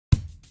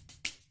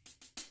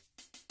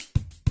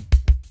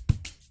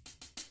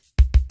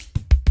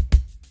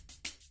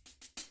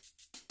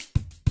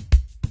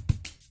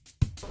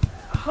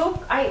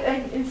Hope,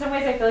 in some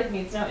ways I feel like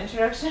needs no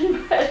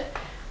introduction, but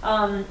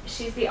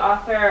she's the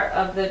author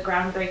of the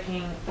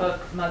groundbreaking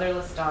book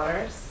Motherless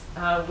Daughters,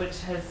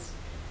 which has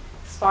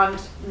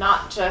spawned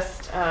not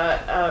just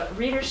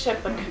readership,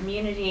 but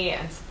community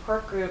and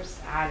support groups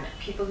and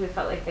people who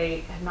felt like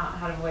they had not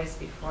had a voice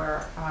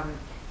before,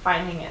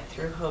 finding it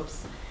through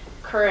Hope's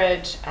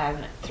courage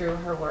and through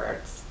her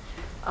words.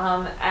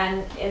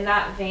 And in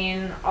that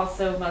vein,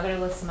 also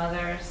Motherless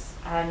Mothers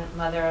and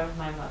Mother of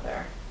My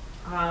Mother.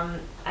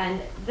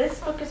 And this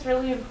book is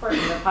really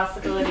important, The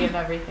Possibility of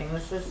Everything.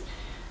 This is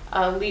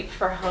a leap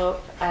for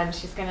hope, and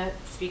she's going to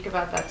speak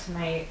about that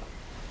tonight,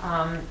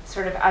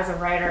 sort of as a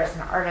writer, as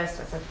an artist,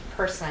 as a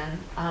person,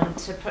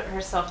 to put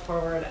herself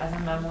forward as a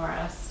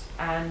memoirist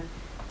and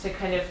to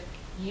kind of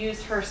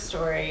use her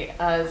story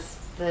as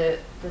the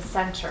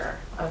center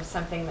of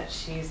something that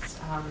she's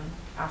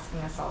asking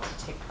us all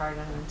to take part in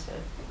and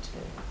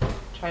to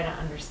try to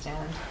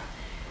understand.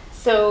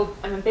 So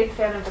I'm a big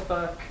fan of the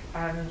book,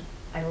 and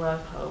I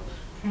love Hope.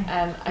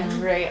 And I'm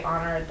very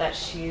honored that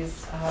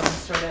she's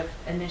sort of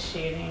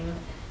initiating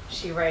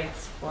She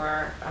Writes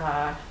for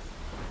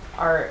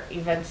our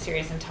event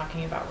series and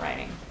talking about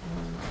writing.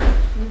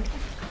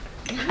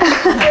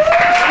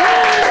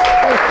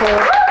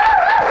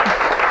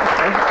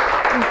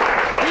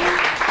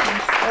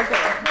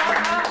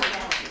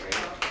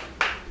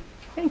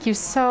 Thank you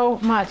so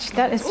much.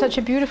 That is such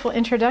a beautiful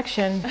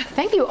introduction.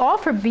 Thank you all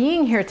for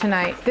being here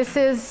tonight. This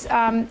is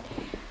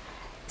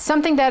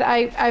something that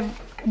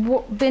I've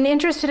been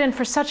interested in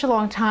for such a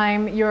long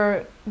time,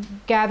 your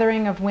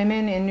gathering of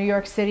women in New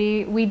York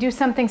City. We do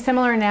something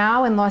similar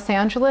now in Los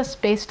Angeles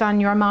based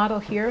on your model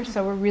here,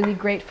 so we're really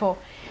grateful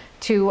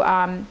to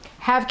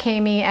have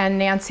Kami and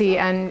Nancy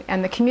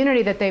and the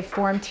community that they've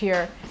formed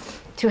here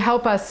to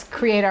help us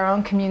create our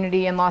own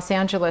community in Los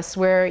Angeles,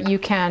 where you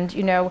can,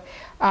 you know,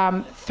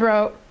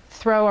 throw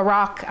a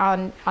rock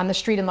on the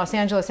street in Los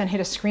Angeles and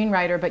hit a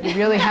screenwriter, but you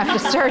really have to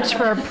search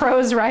for a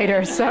prose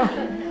writer. So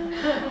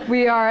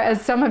we are, as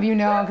some of you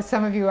know, because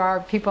some of you are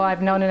people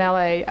I've known in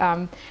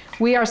LA,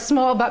 we are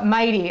small but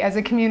mighty as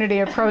a community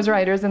of prose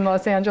writers in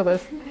Los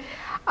Angeles.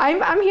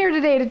 I'm here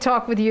today to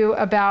talk with you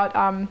about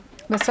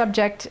the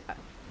subject,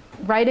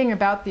 writing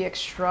about the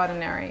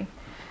extraordinary,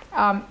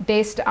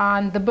 based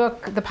on the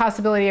book, The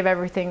Possibility of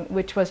Everything,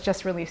 which was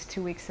just released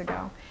 2 weeks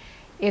ago.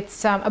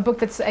 It's a book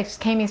that's, as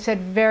Kami said,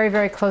 very,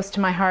 very close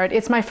to my heart.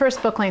 It's my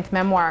first book-length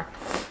memoir.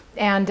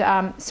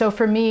 And so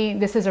for me,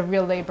 this is a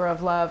real labor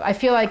of love. I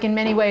feel like in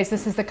many ways,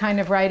 this is the kind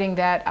of writing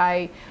that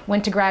I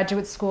went to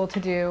graduate school to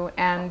do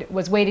and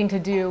was waiting to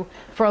do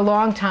for a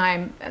long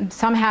time, and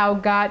somehow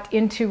got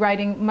into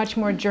writing much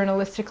more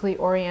journalistically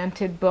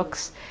oriented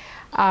books,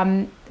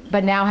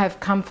 but now have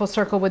come full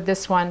circle with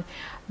this one.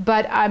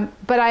 But I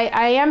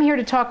am here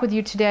to talk with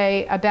you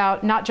today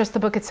about not just the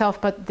book itself,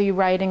 but the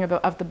writing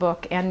of the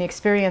book and the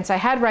experience I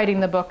had writing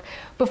the book.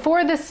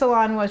 Before this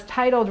salon was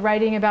titled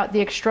Writing About the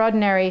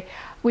Extraordinary,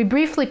 we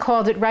briefly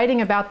called it Writing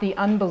About the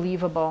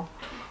Unbelievable.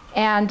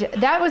 And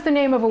that was the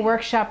name of a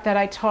workshop that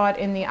I taught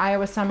in the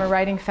Iowa Summer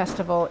Writing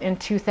Festival in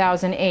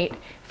 2008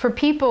 for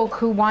people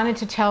who wanted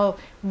to tell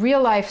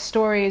real-life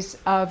stories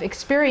of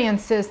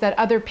experiences that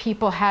other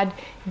people had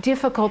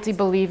difficulty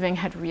believing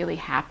had really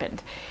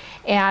happened.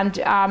 And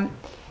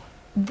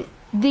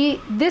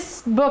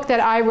this book that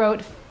I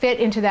wrote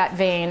fit into that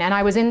vein, and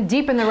I was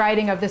deep in the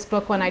writing of this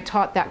book when I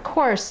taught that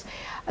course.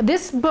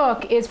 This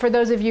book is, for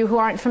those of you who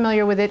aren't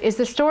familiar with it, is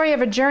the story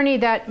of a journey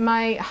that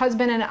my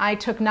husband and I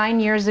took 9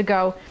 years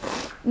ago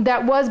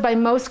that was, by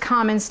most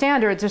common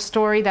standards, a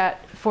story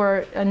that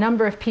for a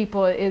number of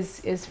people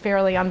is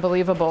fairly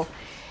unbelievable.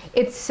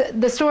 It's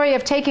the story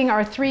of taking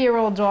our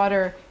 3-year-old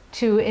daughter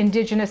to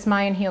indigenous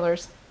Mayan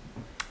healers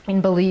in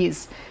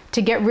Belize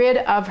to get rid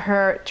of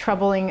her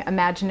troubling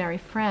imaginary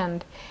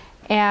friend.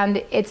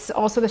 And it's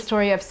also the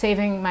story of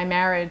saving my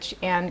marriage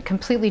and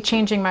completely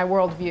changing my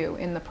worldview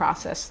in the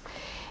process.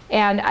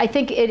 And I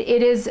think it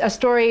is a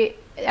story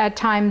at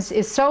times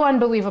is so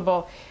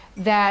unbelievable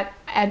that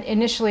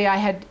initially I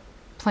had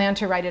planned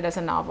to write it as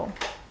a novel.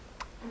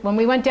 When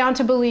we went down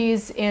to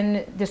Belize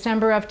in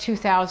December of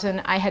 2000,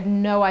 I had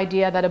no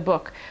idea that a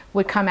book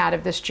would come out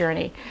of this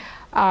journey.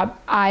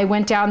 I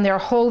went down there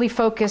wholly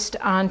focused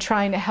on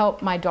trying to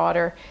help my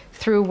daughter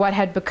through what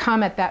had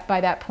become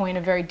by that point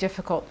a very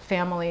difficult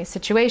family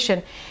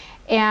situation.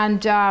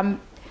 And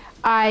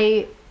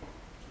I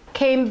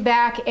came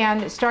back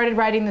and started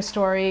writing the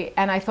story,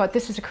 and I thought,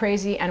 this is a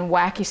crazy and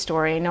wacky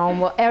story. No one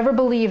will ever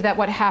believe that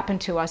what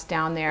happened to us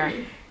down there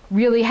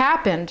really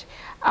happened.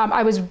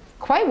 I was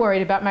quite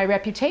worried about my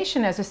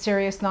reputation as a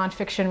serious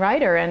nonfiction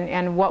writer,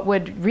 and what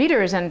would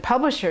readers and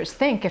publishers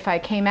think if I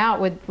came out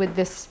with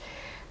this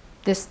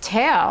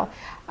tale.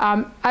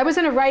 I was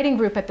in a writing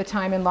group at the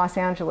time in Los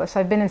Angeles.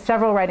 I've been in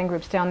several writing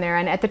groups down there,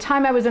 and at the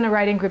time I was in a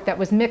writing group that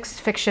was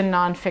mixed fiction,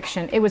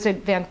 nonfiction. It was a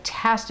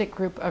fantastic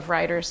group of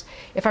writers.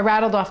 If I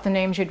rattled off the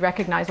names, you'd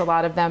recognize a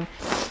lot of them.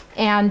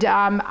 And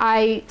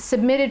I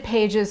submitted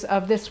pages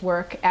of this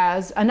work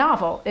as a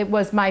novel. It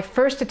was my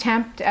first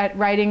attempt at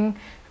writing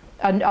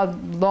a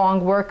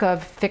long work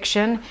of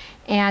fiction,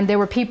 and there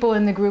were people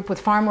in the group with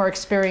far more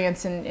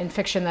experience in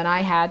fiction than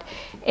I had,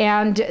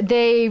 and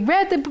they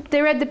read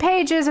the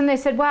pages and they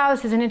said, wow,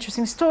 this is an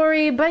interesting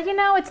story, but you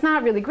know, it's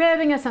not really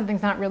grabbing us,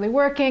 something's not really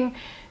working.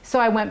 So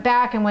I went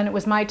back, and when it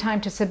was my time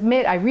to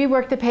submit, I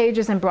reworked the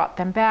pages and brought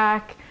them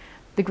back.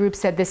 The group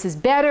said, this is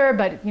better,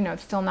 but you know,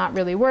 it's still not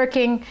really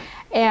working.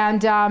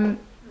 And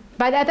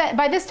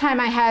by this time,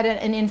 I had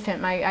an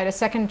infant. I had a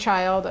second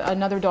child,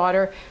 another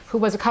daughter, who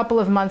was a couple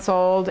of months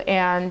old,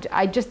 and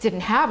I just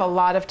didn't have a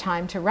lot of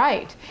time to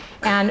write.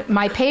 And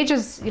my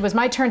pages, it was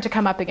my turn to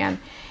come up again.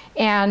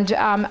 And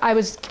I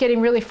was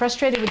getting really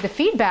frustrated with the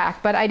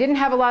feedback, but I didn't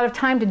have a lot of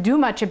time to do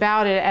much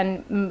about it,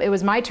 and it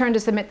was my turn to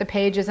submit the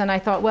pages, and I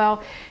thought,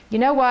 well, you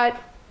know what?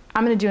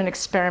 I'm going to do an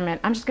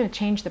experiment. I'm just going to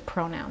change the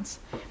pronouns.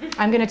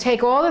 I'm going to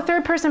take all the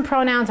third-person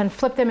pronouns and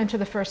flip them into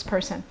the first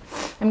person.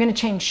 I'm going to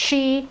change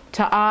she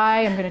to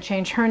I. I'm going to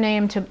change her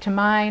name to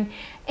mine.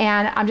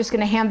 And I'm just going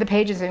to hand the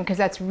pages in, because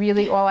that's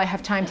really all I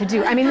have time to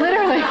do. I mean,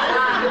 literally,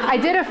 I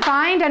did a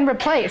find and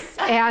replace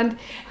and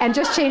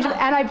just changed.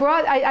 And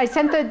I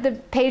sent the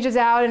pages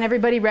out, and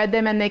everybody read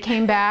them, and they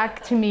came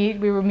back to meet.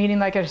 We were meeting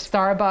like at a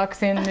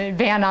Starbucks in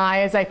Van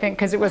Nuys, I think,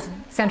 because it was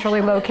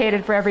centrally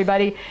located for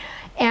everybody.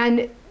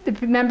 And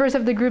the members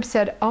of the group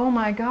said, oh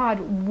my God,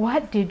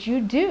 what did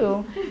you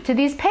do to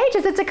these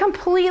pages? It's a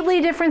completely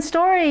different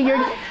story.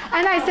 And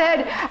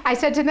I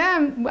said to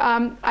them,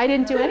 I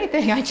didn't do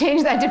anything. I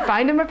did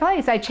find and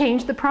replace. I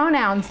changed the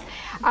pronouns.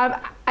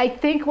 I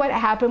think what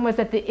happened was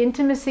that the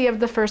intimacy of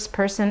the first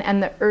person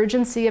and the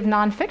urgency of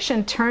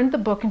nonfiction turned the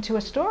book into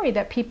a story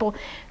that people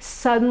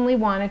suddenly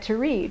wanted to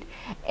read.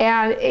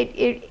 And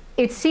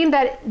it seemed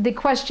that the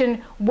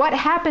question, what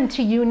happened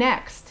to you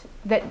next,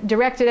 that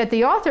directed at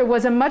the author,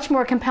 was a much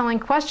more compelling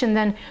question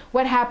than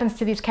what happens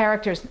to these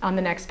characters on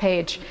the next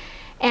page.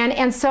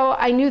 And so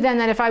I knew then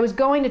that if I was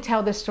going to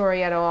tell this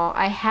story at all,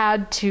 I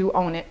had to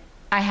own it.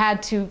 I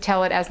had to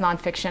tell it as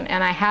nonfiction,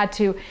 and I had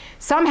to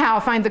somehow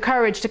find the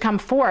courage to come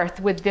forth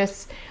with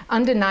this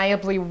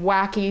undeniably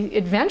wacky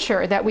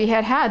adventure that we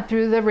had had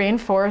through the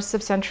rainforests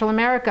of Central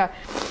America.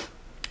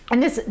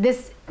 And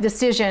this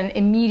decision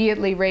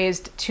immediately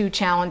raised two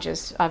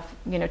challenges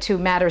two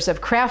matters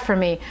of craft for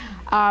me.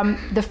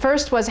 The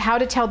first was how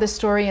to tell this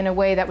story in a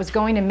way that was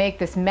going to make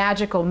this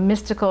magical,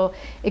 mystical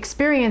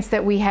experience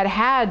that we had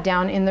had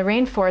down in the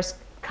rainforest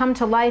come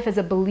to life as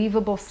a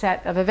believable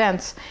set of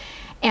events.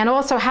 And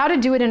also how to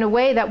do it in a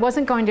way that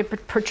wasn't going to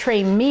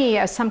portray me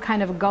as some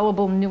kind of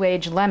gullible New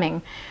Age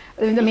lemming.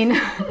 I mean,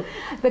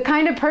 the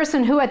kind of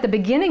person who at the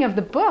beginning of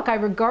the book I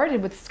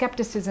regarded with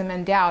skepticism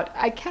and doubt.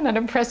 I cannot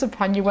impress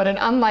upon you what an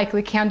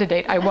unlikely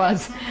candidate I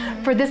was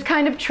for this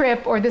kind of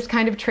trip or this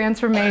kind of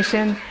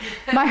transformation.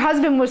 My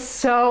husband was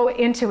so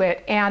into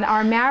it, and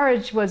our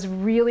marriage was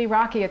really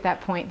rocky at that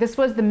point. This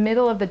was the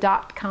middle of the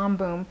dot-com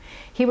boom.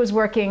 He was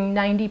working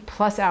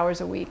 90+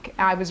 hours a week.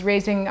 I was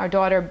raising our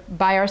daughter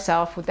by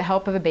ourselves with the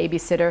help of a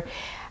babysitter.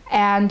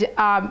 And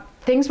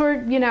things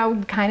were,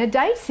 kind of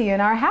dicey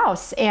in our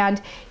house.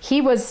 And he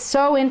was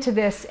so into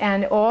this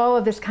and all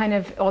of this kind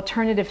of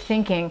alternative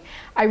thinking.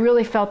 I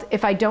really felt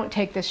if I don't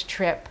take this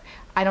trip,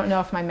 I don't know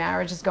if my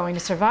marriage is going to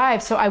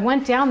survive. So I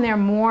went down there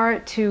more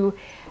to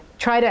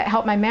try to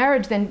help my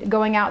marriage than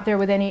going out there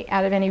with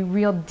out of any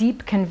real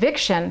deep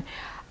conviction.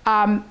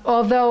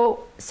 Although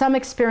some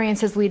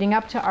experiences leading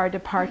up to our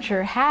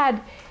departure had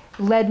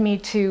led me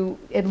to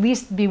at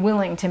least be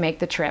willing to make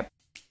the trip.